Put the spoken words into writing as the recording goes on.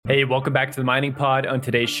Hey, welcome back to the Mining Pod. On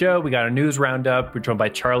today's show, we got a news roundup. We're joined by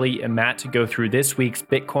Charlie and Matt to go through this week's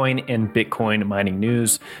Bitcoin and Bitcoin mining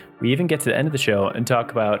news. We even get to the end of the show and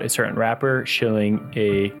talk about a certain rapper shilling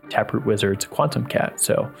a Taproot Wizard's Quantum Cat.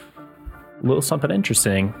 So a little something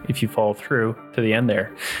interesting if you follow through to the end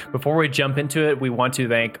there. Before we jump into it, we want to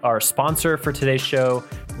thank our sponsor for today's show.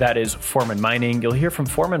 That is Foreman Mining. You'll hear from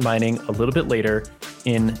Foreman Mining a little bit later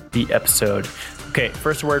in the episode. Okay,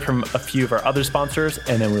 first a word from a few of our other sponsors,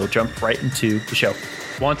 and then we'll jump right into the show.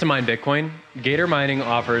 Want to mine Bitcoin? Gator Mining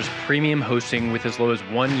offers premium hosting with as low as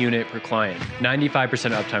 1 unit per client,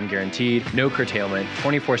 95% uptime guaranteed, no curtailment,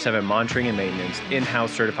 24/7 monitoring and maintenance,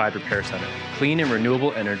 in-house certified repair center, clean and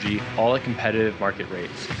renewable energy, all at competitive market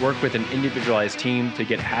rates. Work with an individualized team to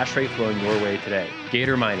get hash rate flowing your way today.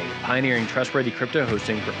 Gator Mining, pioneering trustworthy crypto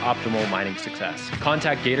hosting for optimal mining success.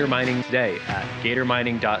 Contact Gator Mining today at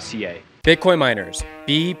gatormining.ca. Bitcoin miners,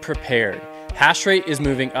 be prepared. Hashrate is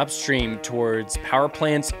moving upstream towards power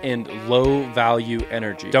plants and low-value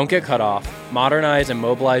energy. Don't get cut off. Modernize and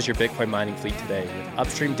mobilize your Bitcoin mining fleet today with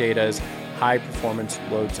Upstream Data's high-performance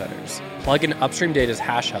load centers. Plug in Upstream Data's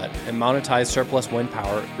hash hut and monetize surplus wind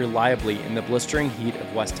power reliably in the blistering heat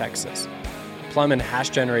of West Texas. Plumb in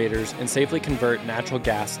hash generators and safely convert natural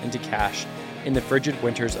gas into cash in the frigid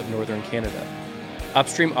winters of northern Canada.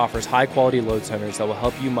 Upstream offers high-quality load centers that will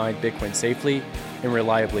help you mine Bitcoin safely and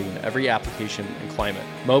reliably in every application and climate.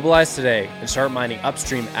 Mobilize today and start mining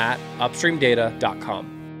upstream at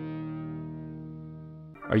upstreamdata.com.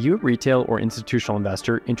 Are you a retail or institutional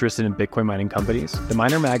investor interested in Bitcoin mining companies? The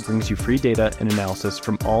Miner Mag brings you free data and analysis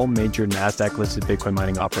from all major NASDAQ-listed Bitcoin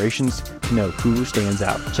mining operations to know who stands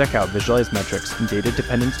out. Check out visualized metrics and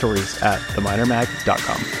data-dependent stories at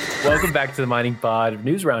theminermag.com. Welcome back to the Mining Pod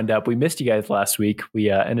News Roundup. We missed you guys last week. We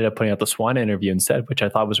ended up putting out the Swan interview instead, which I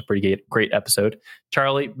thought was a pretty great episode.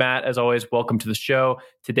 Charlie, Matt, as always, welcome to the show.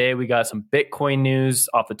 Today we got some Bitcoin news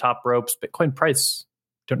off the top ropes. Bitcoin price.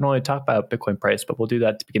 Don't normally talk about Bitcoin price, but we'll do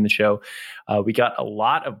that to begin the show. We got a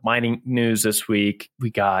lot of mining news this week.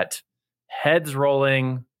 We got heads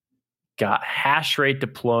rolling, got hash rate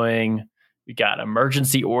deploying, we got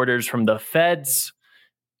emergency orders from the feds,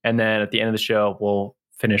 and then at the end of the show, we'll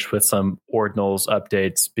finish with some ordinals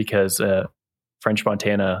updates because French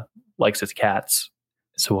Montana likes its cats.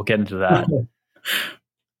 So we'll get into that.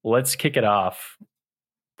 Let's kick it off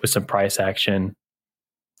with some price action.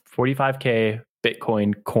 45K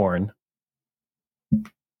Bitcoin corn.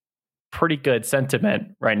 Pretty good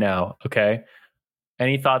sentiment right now. Okay.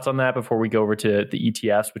 Any thoughts on that before we go over to the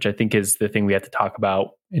ETFs, which I think is the thing we have to talk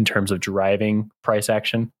about in terms of driving price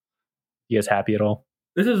action? You guys happy at all?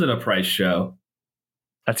 This isn't a price show.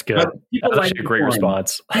 That's good. That's actually a great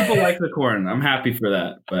response. People like the corn. I'm happy for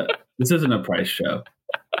that, but this isn't a price show.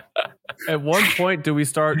 At one point, do we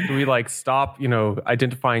stop,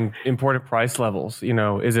 identifying important price levels?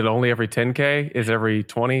 Is it only every 10K? Is it every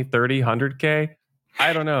 20, 30, 100K?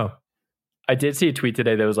 I don't know. I did see a tweet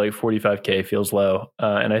today that was like 45K feels low.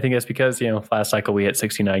 And I think that's because, last cycle we hit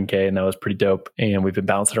 69K and that was pretty dope. And we've been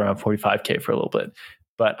bouncing around 45K for a little bit.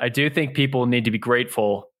 But I do think people need to be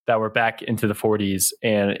grateful that we're back into the 40s.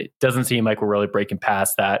 And it doesn't seem like we're really breaking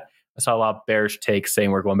past that. I saw a lot of bearish takes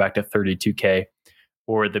saying we're going back to 32K.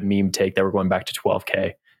 Or the meme take that we're going back to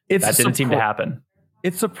 12K. That didn't seem to happen.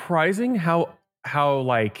 It's surprising how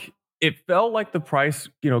like it felt like the price,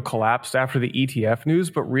 collapsed after the ETF news,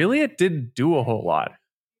 but really it didn't do a whole lot.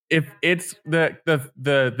 If it's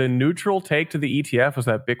the neutral take to the ETF was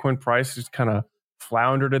that Bitcoin price just kind of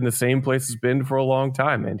floundered in the same place it's been for a long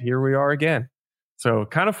time, and here we are again. So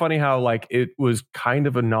kind of funny how like it was kind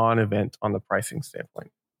of a non-event on the pricing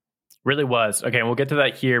standpoint. Really was. Okay, and we'll get to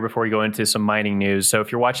that here before we go into some mining news. So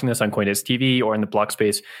if you're watching this on Coindesk TV or in the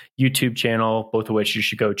Blockspace YouTube channel, both of which you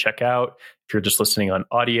should go check out. If you're just listening on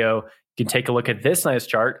audio, you can take a look at this nice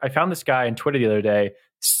chart. I found this guy on Twitter the other day,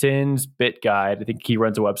 Sin's BitGuide. I think he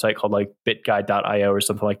runs a website called like bitguide.io or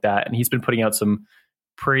something like that. And he's been putting out some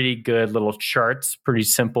pretty good little charts, pretty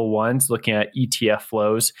simple ones, looking at ETF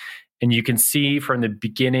flows. And you can see from the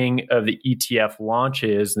beginning of the ETF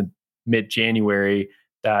launches in mid-January,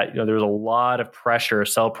 that there was a lot of pressure,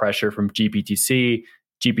 sell pressure from GBTC.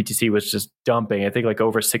 GBTC was just dumping. I think like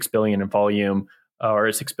over 6 billion in volume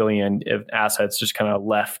or 6 billion of assets just kind of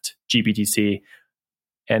left GBTC.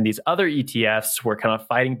 And these other ETFs were kind of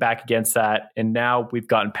fighting back against that. And now we've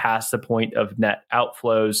gotten past the point of net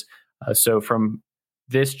outflows. So from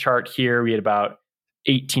this chart here, we had about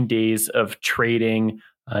 18 days of trading.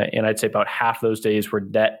 And I'd say about half those days were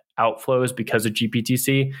net outflows because of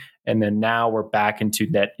GBTC. And then now we're back into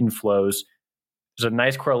net inflows. There's a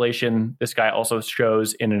nice correlation this guy also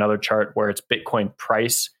shows in another chart where it's Bitcoin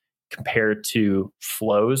price compared to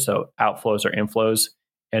flows, so outflows or inflows.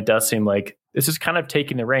 And it does seem like this is kind of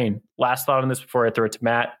taking the reign. Last thought on this before I throw it to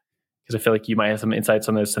Matt, because I feel like you might have some insights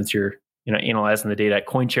on this since you're analyzing the data at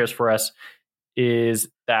CoinShares for us, is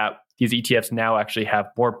that these ETFs now actually have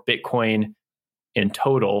more Bitcoin in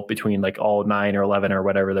total between like all 9 or 11 or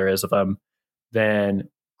whatever there is of them than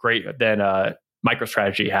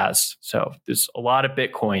MicroStrategy has. So there's a lot of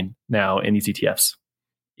Bitcoin now in these ETFs.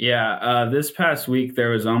 Yeah, this past week there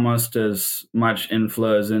was almost as much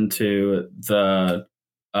inflows into the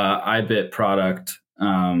IBIT product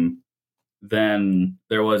than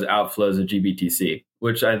there was outflows of GBTC,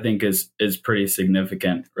 which I think is pretty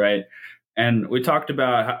significant, right? And we talked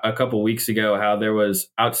about a couple weeks ago how there was,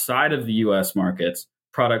 outside of the US markets,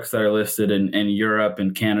 products that are listed in Europe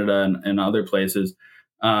and Canada and other places.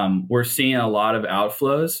 We're seeing a lot of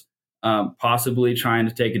outflows, possibly trying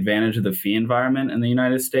to take advantage of the fee environment in the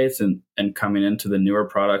United States and coming into the newer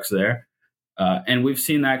products there. And we've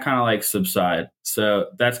seen that kind of like subside. So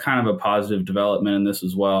that's kind of a positive development in this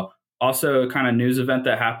as well. Also, a kind of news event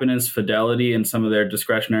that happened is Fidelity and some of their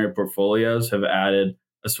discretionary portfolios have added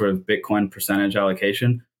a sort of Bitcoin percentage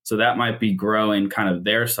allocation. So that might be growing kind of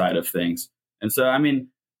their side of things. And so, I mean,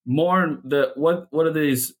 what do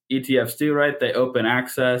these ETFs do, right? They open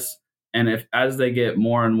access. And as they get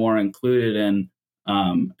more and more included in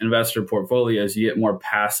investor portfolios, you get more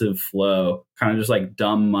passive flow, kind of just like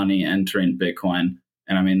dumb money entering Bitcoin.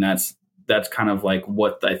 And I mean, that's kind of like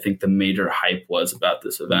what I think the major hype was about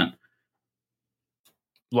this event.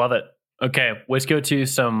 Love it. Okay, let's go to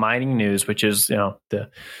some mining news, which is the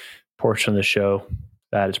portion of the show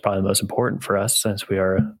that is probably the most important for us since we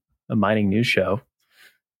are a mining news show.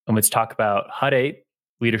 And let's talk about Hut 8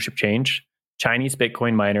 leadership change, Chinese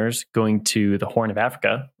Bitcoin miners going to the Horn of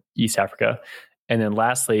Africa, East Africa, and then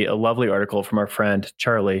lastly, a lovely article from our friend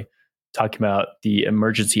Charlie talking about the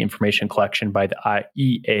emergency information collection by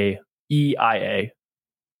the EIA.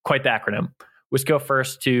 Quite the acronym. Let's go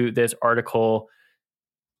first to this article.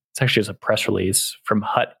 It's actually just a press release from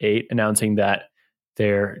Hut 8 announcing that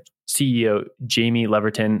their CEO, Jamie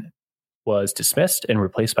Leverton, was dismissed and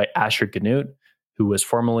replaced by Asher Ganoot, who was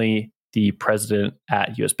formerly the president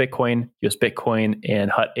at US Bitcoin. US Bitcoin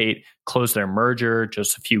and Hut 8 closed their merger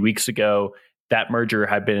just a few weeks ago. That merger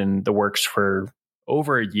had been in the works for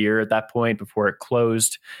over a year at that point before it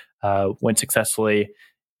closed, went successfully.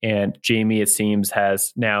 And Jamie, it seems,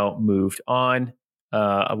 has now moved on.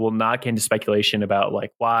 I will not get into speculation about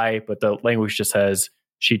like why, but the language just says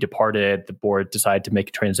she departed. The board decided to make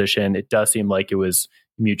a transition. It does seem like it was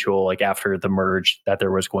mutual, like after the merge, that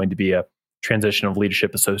there was going to be a transition of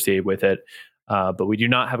leadership associated with it. But we do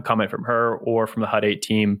not have a comment from her or from the Hut 8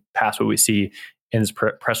 team past what we see in this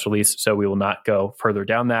press release. So we will not go further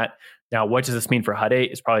down that. Now, what does this mean for Hut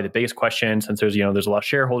 8 is probably the biggest question, since there's a lot of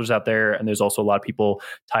shareholders out there, and there's also a lot of people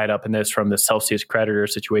tied up in this from the Celsius creditor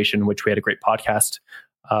situation, which we had a great podcast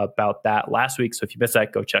about that last week. So if you missed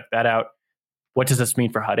that, go check that out. What does this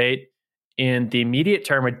mean for Hut 8? In the immediate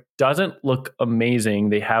term, it doesn't look amazing.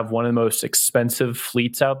 They have one of the most expensive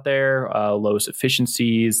fleets out there, lowest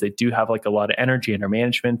efficiencies. They do have like a lot of energy under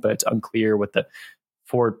management, but it's unclear what the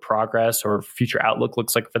forward progress or future outlook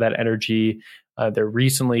looks like for that energy. There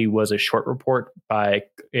recently was a short report by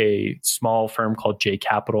a small firm called J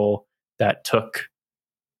Capital that took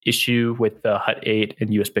issue with the Hut 8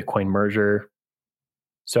 and US Bitcoin merger.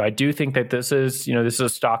 So I do think that this is a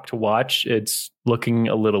stock to watch. It's looking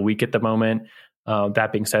a little weak at the moment.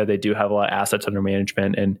 That being said, they do have a lot of assets under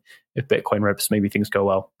management, and if Bitcoin rips, maybe things go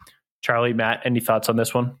well. Charlie, Matt, any thoughts on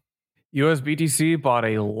this one? USBTC bought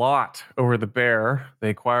a lot over the bear. They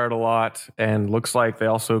acquired a lot, and looks like they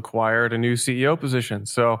also acquired a new CEO position.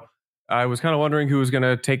 So I was kind of wondering who was going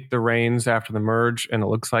to take the reins after the merge, and it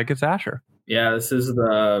looks like it's Asher. Yeah, this is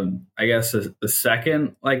the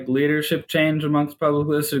second like leadership change amongst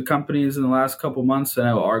publicly listed companies in the last couple months. I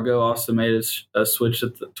know Argo also made a switch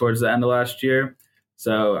towards the end of last year.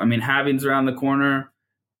 So, I mean, halving's around the corner.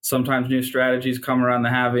 Sometimes new strategies come around the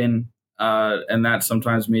halving, and that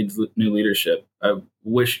sometimes means new leadership. I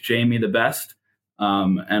wish Jamie the best,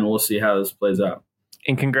 and we'll see how this plays out.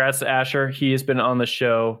 And congrats to Asher. He has been on the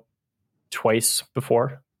show twice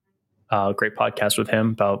before. Great podcast with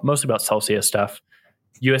him mostly about Celsius stuff.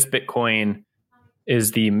 US Bitcoin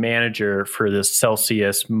is the manager for the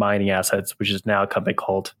Celsius mining assets, which is now a company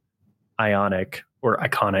called Ionic or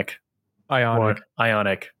Iconic.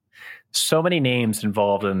 Ionic. So many names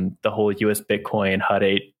involved in the whole US Bitcoin Hut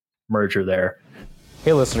 8 merger there.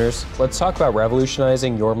 Hey listeners, let's talk about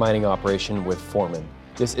revolutionizing your mining operation with Foreman.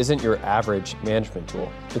 this isn't your average management tool.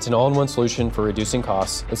 It's an all-in-one solution for reducing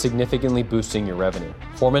costs and significantly boosting your revenue.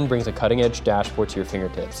 Foreman brings a cutting-edge dashboard to your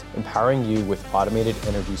fingertips, empowering you with automated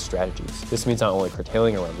energy strategies. This means not only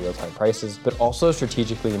curtailing around real-time prices, but also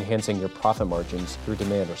strategically enhancing your profit margins through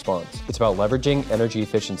demand response. It's about leveraging energy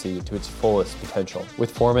efficiency to its fullest potential.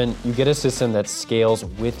 With Foreman, you get a system that scales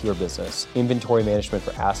with your business, inventory management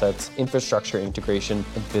for assets, infrastructure integration,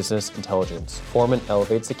 and business intelligence. Foreman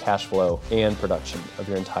elevates the cash flow and production of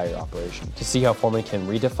your entire operation. To see how Foreman can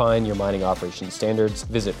redefine your mining operations standards,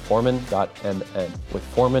 visit foreman.mn. With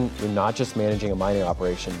Foreman, you're not just managing a mining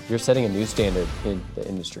operation, you're setting a new standard in the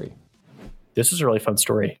industry. This is a really fun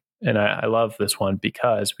story. And I love this one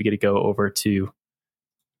because we get to go over to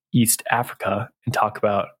East Africa and talk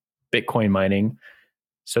about Bitcoin mining.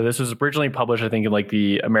 So this was originally published, I think, in like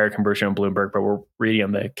the American version of Bloomberg, but we're reading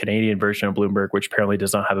on the Canadian version of Bloomberg, which apparently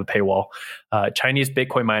does not have a paywall. Chinese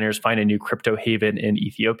Bitcoin miners find a new crypto haven in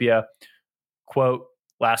Ethiopia. Quote,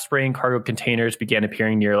 last spring, cargo containers began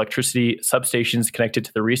appearing near electricity substations connected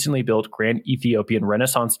to the recently built Grand Ethiopian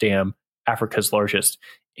Renaissance Dam, Africa's largest.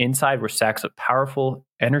 Inside were stacks of powerful,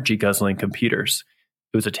 energy-guzzling computers.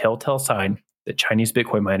 It was a telltale sign that Chinese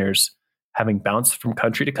Bitcoin miners, having bounced from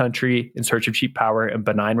country to country in search of cheap power and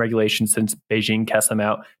benign regulations since Beijing cast them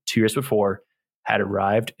out 2 years before, had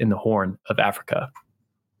arrived in the Horn of Africa.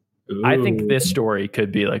 Ooh. I think this story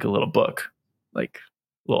could be like a little book, like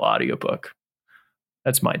a little audio book.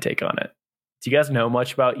 That's my take on it. Do you guys know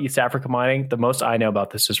much about East Africa mining? The most I know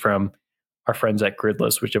about this is from our friends at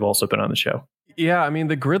Gridless, which have also been on the show. Yeah, I mean,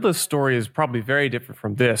 the Gridless story is probably very different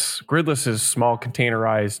from this. Gridless is small,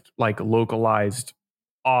 containerized, like localized,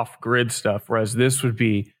 off-grid stuff, whereas this would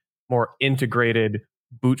be more integrated,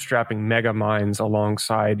 bootstrapping mega mines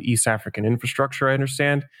alongside East African infrastructure, I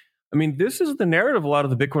understand. I mean, this is the narrative a lot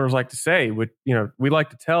of the Bitcoiners like to say. We like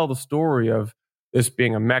to tell the story of this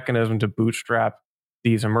being a mechanism to bootstrap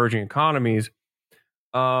these emerging economies.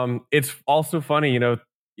 It's also funny,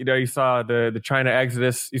 you saw the China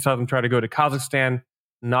exodus. You saw them try to go to Kazakhstan.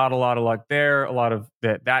 Not a lot of luck there. A lot of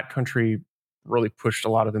that country really pushed a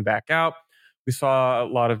lot of them back out. We saw a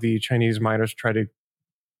lot of the Chinese miners try to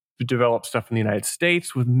develop stuff in the United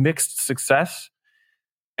States with mixed success.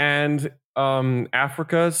 And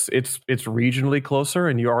Africa's, it's regionally closer,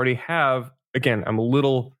 and you already have, again, I'm a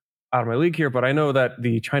little out of my league here, but I know that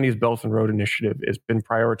the Chinese Belt and Road Initiative has been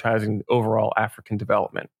prioritizing overall African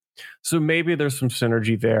development. So maybe there's some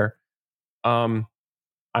synergy there. I'm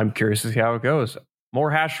curious to see how it goes.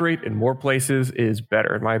 More hash rate in more places is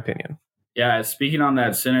better, in my opinion. Yeah, speaking on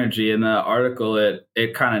that synergy, in the article,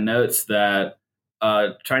 it kind of notes that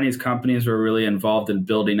Chinese companies were really involved in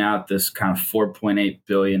building out this kind of $4.8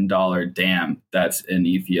 billion dam that's in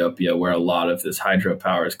Ethiopia, where a lot of this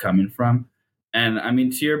hydropower is coming from. And I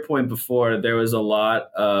mean, to your point before, there was a lot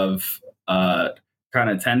of kind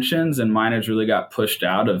of tensions, and miners really got pushed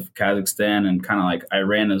out of Kazakhstan and kind of like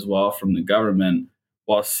Iran as well from the government,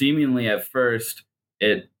 while seemingly at first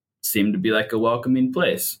it seemed to be like a welcoming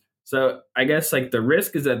place. So I guess like the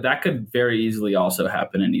risk is that could very easily also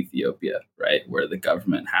happen in Ethiopia, right? Where the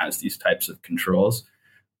government has these types of controls.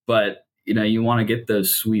 But, you want to get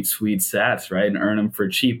those sweet, sweet sats, right? And earn them for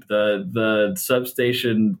cheap. The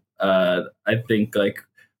substation, I think like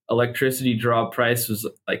electricity draw price was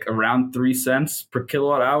like around 3 cents per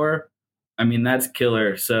kilowatt hour. I mean, that's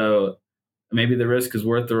killer. So maybe the risk is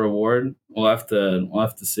worth the reward. We'll have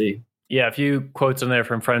to see. Yeah, a few quotes in there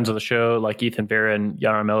from friends of the show, like Ethan Barron,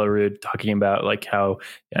 Yaron Mellerud, talking about like how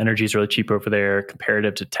energy is really cheap over there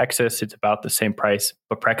comparative to Texas. It's about the same price,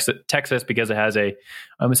 but Texas, because it has I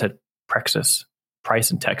almost said Prexis,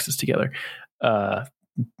 price and Texas together.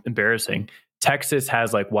 Embarrassing. Texas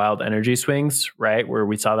has like wild energy swings, right? Where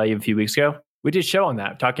we saw that even a few weeks ago. We did a show on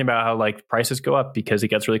that, talking about how like prices go up because it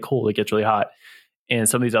gets really cold, it gets really hot. And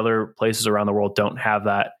some of these other places around the world don't have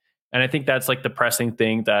that. And I think that's like the pressing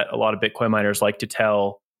thing that a lot of Bitcoin miners like to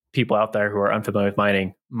tell people out there who are unfamiliar with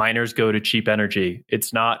mining. Miners go to cheap energy.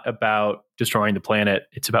 It's not about destroying the planet.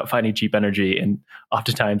 It's about finding cheap energy. And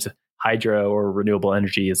oftentimes hydro or renewable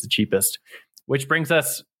energy is the cheapest, which brings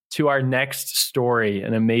us to our next story,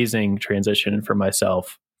 an amazing transition for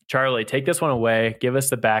myself. Charlie, take this one away. Give us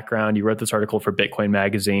the background. You wrote this article for Bitcoin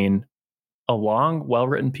Magazine. A long,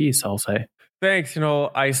 well-written piece, I'll say. Thanks.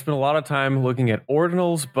 I spend a lot of time looking at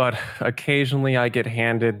ordinals, but occasionally I get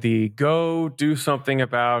handed the go do something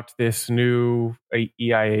about this new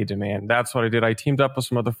EIA demand. That's what I did. I teamed up with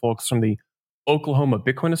some other folks from the Oklahoma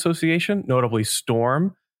Bitcoin Association, notably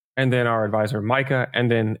Storm, and then our advisor Micah,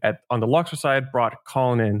 and then on the Luxor side, brought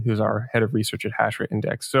Colin in, who's our head of research at Hashrate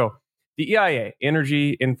Index. So the EIA,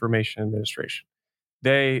 Energy Information Administration,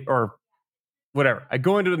 they are whatever. I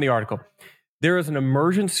go into it in the article. There is an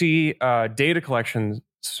emergency data collection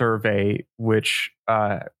survey which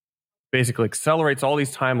basically accelerates all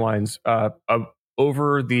these timelines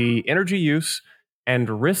over the energy use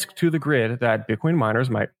and risk to the grid that Bitcoin miners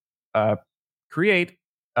might create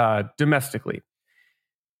domestically.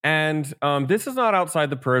 And this is not outside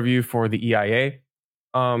the purview for the EIA.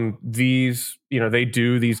 These, they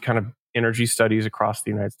do these kind of energy studies across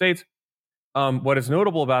the United States. What is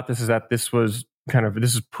notable about this is that this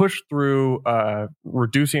is pushed through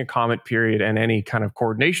reducing a comment period and any kind of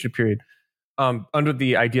coordination period under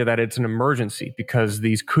the idea that it's an emergency because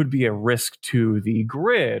these could be a risk to the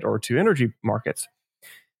grid or to energy markets.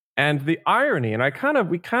 And the irony, and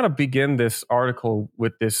we kind of begin this article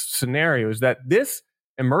with this scenario, is that this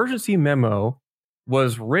emergency memo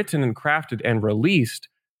was written and crafted and released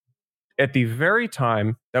at the very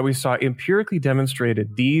time that we saw empirically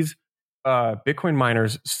demonstrated these Bitcoin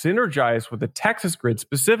miners synergize with the Texas grid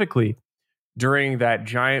specifically during that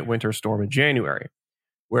giant winter storm in January,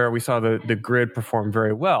 where we saw the grid perform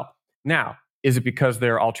very well. Now, is it because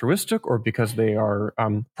they're altruistic or because they are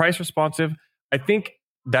price responsive? I think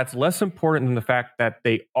that's less important than the fact that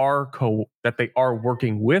they are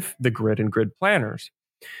working with the grid and grid planners.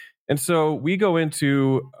 And so we go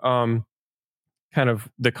into kind of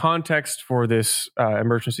the context for this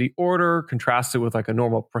emergency order, contrast it with like a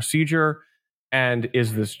normal procedure, and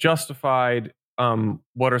is this justified?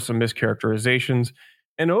 What are some mischaracterizations?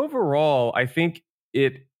 And overall, I think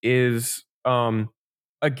it is,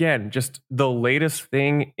 again, just the latest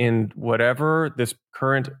thing in whatever this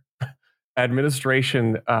current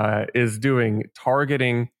administration is doing,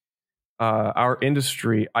 targeting our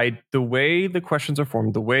industry. The way the questions are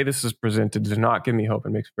formed, the way this is presented does not give me hope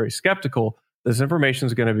and makes me very skeptical. This information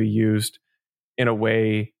is going to be used in a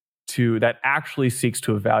way that actually seeks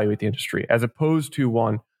to evaluate the industry, as opposed to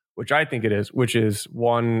one, which I think it is, which is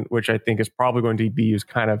one which I think is probably going to be used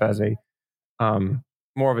kind of as a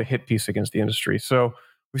more of a hit piece against the industry. So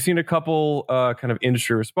we've seen a couple kind of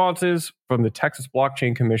industry responses from the Texas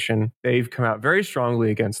Blockchain Commission. They've come out very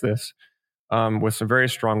strongly against this with some very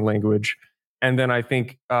strong language. And then I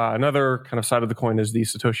think another kind of side of the coin is the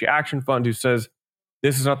Satoshi Action Fund, who says,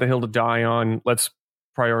 this is not the hill to die on. Let's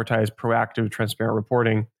prioritize proactive, transparent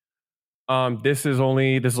reporting. This is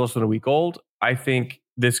less than a week old. I think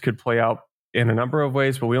this could play out in a number of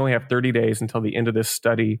ways, but we only have 30 days until the end of this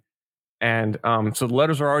study. And so the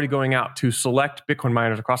letters are already going out to select Bitcoin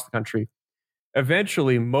miners across the country.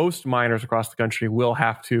 Eventually, most miners across the country will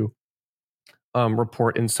have to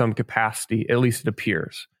report in some capacity, at least it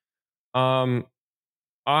appears. I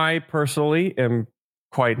personally am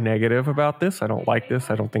quite negative about this. I don't like this.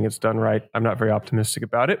 I don't think it's done right. I'm not very optimistic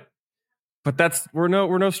about it. But we're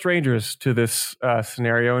no strangers to this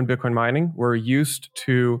scenario in Bitcoin mining.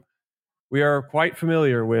 We are quite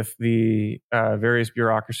familiar with the various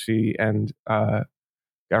bureaucracy and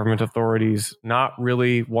government authorities not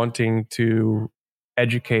really wanting to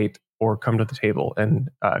educate or come to the table and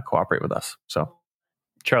cooperate with us. So,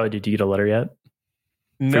 Charlie, did you get a letter yet?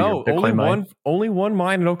 No, only one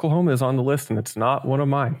mine in Oklahoma is on the list, and it's not one of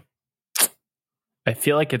mine. I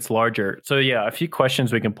feel like it's larger. So yeah, a few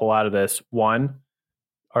questions we can pull out of this. One,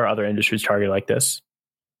 are other industries targeted like this?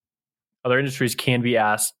 Other industries can be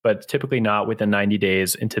asked, but typically not within 90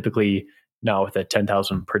 days and typically not with a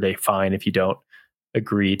 $10,000 per day fine if you don't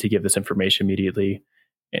agree to give this information immediately.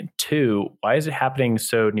 And two, why is it happening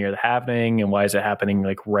so near the halving? And why is it happening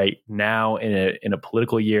like right now in a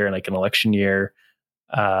political year and like an election year?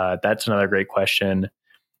 That's another great question.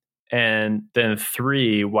 And then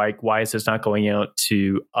three, why is this not going out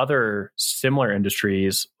to other similar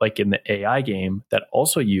industries like in the AI game that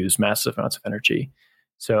also use massive amounts of energy?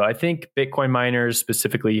 So I think Bitcoin miners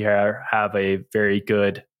specifically here have a very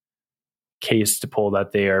good case to pull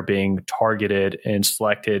that they are being targeted and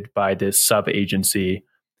selected by this sub-agency.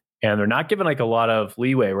 And they're not given like a lot of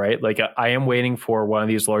leeway, right? Like I am waiting for one of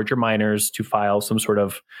these larger miners to file some sort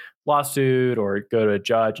of lawsuit or go to a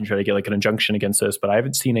judge and try to get like an injunction against this, but I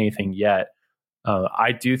haven't seen anything yet.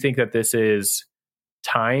 I do think that this is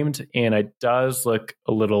timed and it does look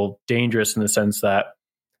a little dangerous in the sense that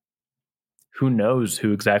who knows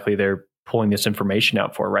who exactly they're pulling this information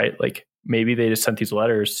out for, right? Like maybe they just sent these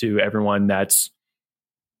letters to everyone that's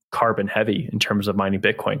carbon heavy in terms of mining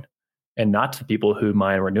Bitcoin and not to people who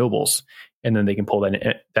mine renewables. And then they can pull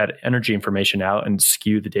that energy information out and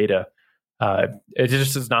skew the data. It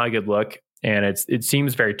just is not a good look. And it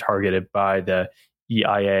seems very targeted by the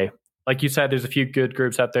EIA. Like you said, there's a few good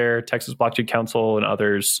groups out there, Texas Blockchain Council and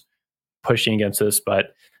others pushing against this,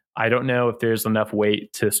 but I don't know if there's enough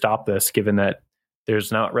weight to stop this, given that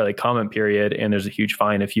there's not really a comment period, and there's a huge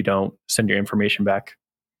fine if you don't send your information back.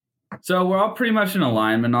 So we're all pretty much in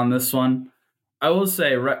alignment on this one. I will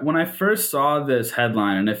say, when I first saw this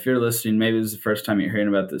headline, and if you're listening, maybe this is the first time you're hearing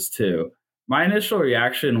about this too, my initial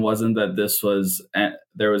reaction wasn't that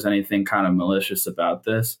there was anything kind of malicious about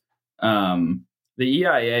this. The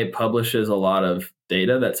EIA publishes a lot of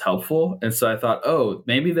data that's helpful. And so I thought, oh,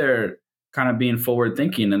 maybe they're kind of being forward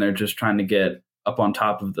thinking and they're just trying to get up on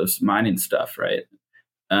top of this mining stuff, right?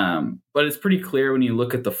 But it's pretty clear when you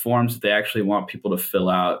look at the forms that they actually want people to fill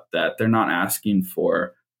out that they're not asking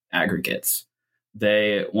for aggregates.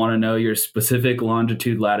 They want to know your specific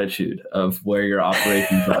longitude, latitude of where your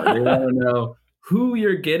operations are. They want to know who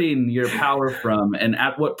you're getting your power from and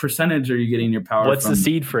at what percentage are you getting your power What's from. the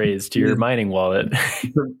seed phrase to your mining wallet?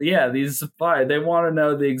 Yeah, these supply. They want to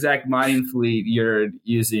know the exact mining fleet you're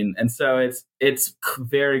using. And so it's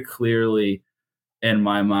very clearly, in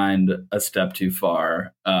my mind, a step too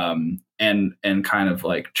far, and kind of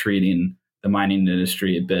like treating the mining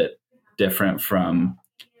industry a bit different from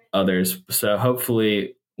others. So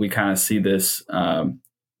hopefully we kind of see this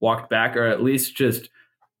walked back, or at least just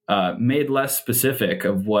made less specific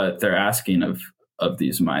of what they're asking of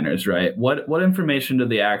these miners, right? What information do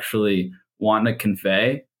they actually want to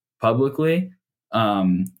convey publicly?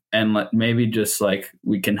 And maybe just like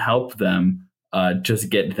we can help them just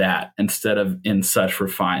get that instead of in such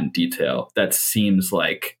refined detail that seems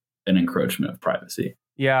like an encroachment of privacy.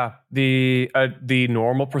 Yeah, the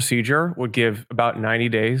normal procedure would give about 90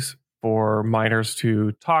 days for miners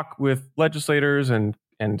to talk with legislators and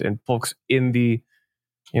folks in the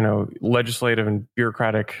legislative and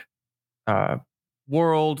bureaucratic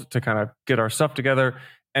world to kind of get our stuff together.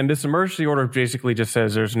 And this emergency order basically just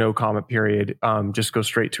says there's no comment period. Just go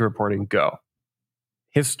straight to reporting. Go.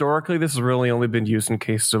 Historically, this has really only been used in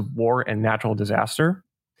cases of war and natural disaster.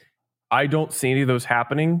 I don't see any of those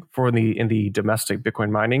happening in the domestic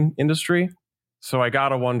Bitcoin mining industry. So I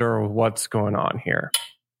gotta wonder what's going on here.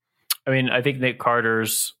 I mean, I think Nick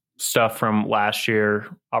Carter's stuff from last year,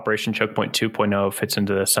 Operation Choke Point 2.0, fits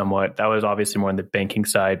into this somewhat. That was obviously more on the banking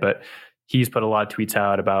side, but he's put a lot of tweets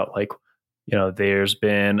out about there's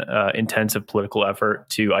been intensive political effort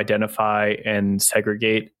to identify and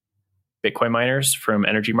segregate Bitcoin miners from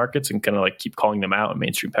energy markets and kind of like keep calling them out in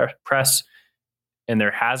mainstream press. And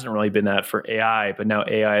there hasn't really been that for AI, but now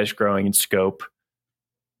AI is growing in scope.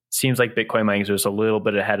 Seems like Bitcoin mining is just a little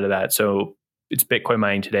bit ahead of that. So it's Bitcoin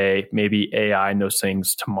mining today, maybe AI and those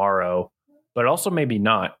things tomorrow, but also maybe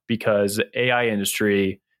not, because the AI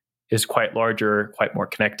industry is quite larger, quite more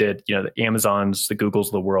connected. The Amazons, the Googles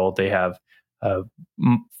of the world, they have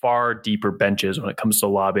far deeper benches when it comes to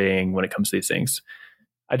lobbying, when it comes to these things.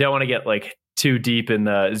 I don't want to get too deep in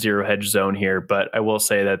the zero hedge zone here, but I will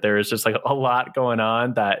say that there is just a lot going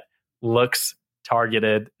on that looks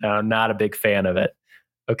targeted. And I'm not a big fan of it.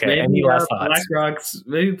 Okay. Maybe, any last thoughts?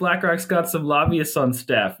 BlackRock's got some lobbyists on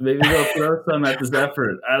staff. Maybe they'll throw some at this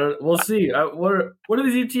effort. We'll see. What are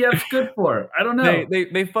these ETFs good for? I don't know.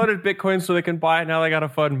 They funded Bitcoin so they can buy it. Now they got to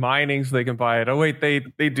fund mining so they can buy it. Oh wait,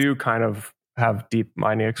 they do kind of have deep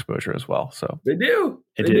mining exposure as well. So they do.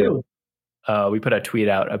 They do. We put a tweet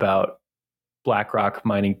out about BlackRock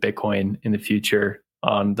mining Bitcoin in the future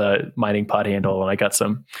on the Mining Pod handle, and I got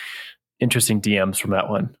some interesting DMs from that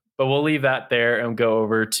one. But we'll leave that there and go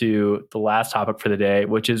over to the last topic for the day,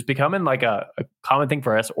 which is becoming a common thing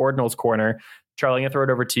for us, Ordinal's Corner. Charlie, I'm going to throw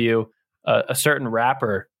it over to you. A certain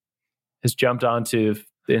rapper has jumped onto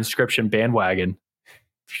the Inscription bandwagon.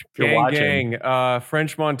 Gang.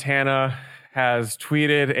 French Montana has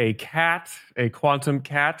tweeted a quantum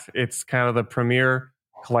cat. It's kind of the premier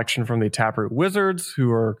collection from the Taproot Wizards,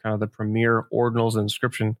 who are kind of the premier Ordinals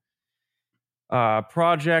Inscription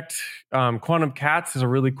project. Quantum Cats is a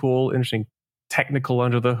really cool, interesting technical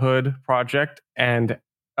under the hood project, and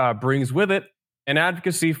brings with it an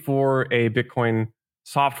advocacy for a Bitcoin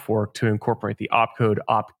soft fork to incorporate the opcode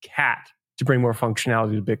opcat to bring more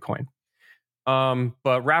functionality to Bitcoin.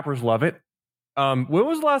 But rappers love it. When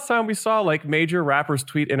was the last time we saw major rappers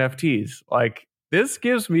tweet NFTs? This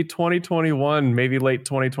gives me 2021, maybe late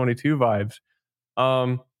 2022 vibes.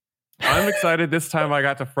 I'm excited this time I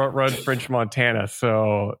got to front run French Montana.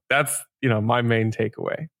 So that's, my main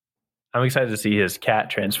takeaway. I'm excited to see his cat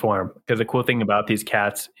transform, because the cool thing about these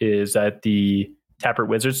cats is that the Taproot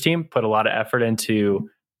Wizards team put a lot of effort into,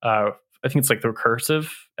 I think it's the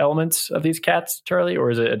recursive elements of these cats, Charlie,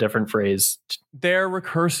 or is it a different phrase? They're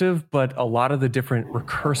recursive, but a lot of the different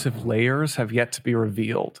recursive layers have yet to be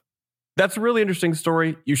revealed. That's a really interesting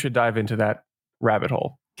story. You should dive into that rabbit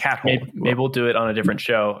hole. Cat hole. Maybe we'll do it on a different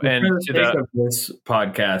show. And for the sake of this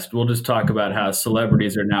podcast, we'll just talk about how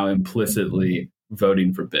celebrities are now implicitly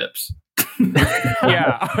voting for Bips.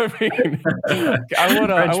 Yeah, I mean, I want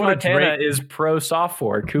Montana Drake is pro soft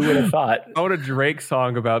fork. Who would have thought? I want a Drake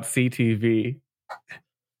song about CTV.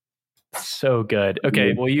 So good.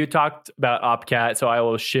 Okay, well, you talked about OpCat, so I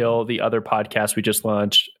will shill the other podcast we just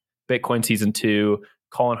launched, Bitcoin Season 2.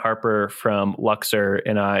 Colin Harper from Luxor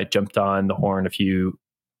and I jumped on the horn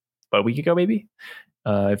about a week ago, maybe.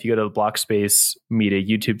 If you go to the Blockspace Media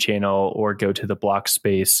YouTube channel or go to the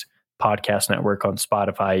Blockspace Podcast Network on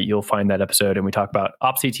Spotify, you'll find that episode. And we talk about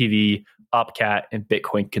OpCTV, OpCat, and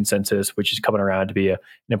Bitcoin consensus, which is coming around to be an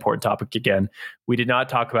important topic again. We did not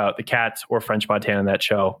talk about the cats or French Montana in that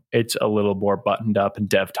show. It's a little more buttoned up and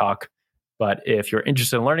dev talk. But if you're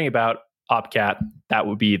interested in learning about OpCat, that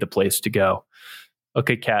would be the place to go.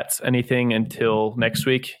 Okay, cats, anything until next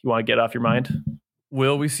week you want to get off your mind?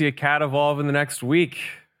 Will we see a cat evolve in the next week?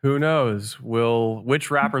 Who knows? Which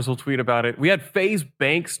rappers will tweet about it? We had FaZe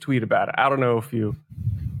Banks tweet about it. I don't know if you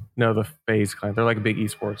know the FaZe client. They're like a big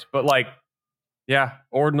esports. But yeah,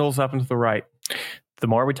 ordinals up and to the right. The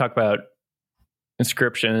more we talk about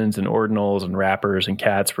inscriptions and ordinals and rappers and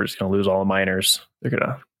cats, we're just going to lose all the miners. They're going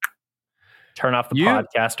to turn off the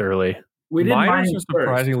podcast early. We did miners are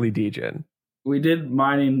surprisingly degen. We did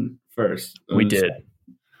mining first. We did.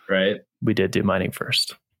 Right? We did do mining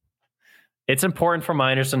first. It's important for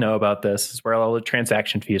miners to know about this. It's where all the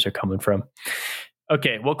transaction fees are coming from.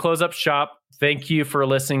 Okay, we'll close up shop. Thank you for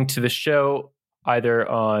listening to the show, either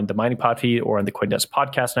on the Mining Pod feed or on the CoinDesk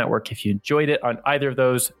Podcast Network. If you enjoyed it on either of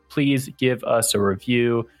those, please give us a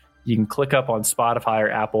review. You can click up on Spotify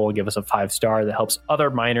or Apple and give us a 5-star. That helps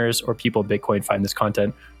other miners or people in Bitcoin find this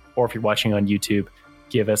content. Or if you're watching on YouTube,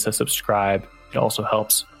 give us a subscribe. It also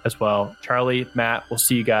helps as well. Charlie, Matt, we'll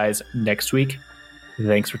see you guys next week.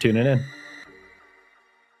 Thanks for tuning in.